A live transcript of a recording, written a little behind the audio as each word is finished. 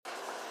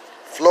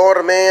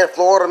Florida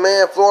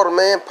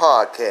Man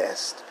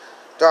podcast.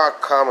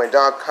 Dark comedy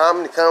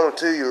coming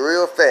to you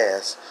real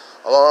fast.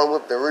 Along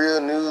with the real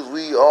news,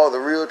 we are the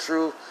real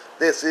truth.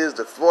 This is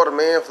the Florida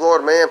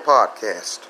Man podcast.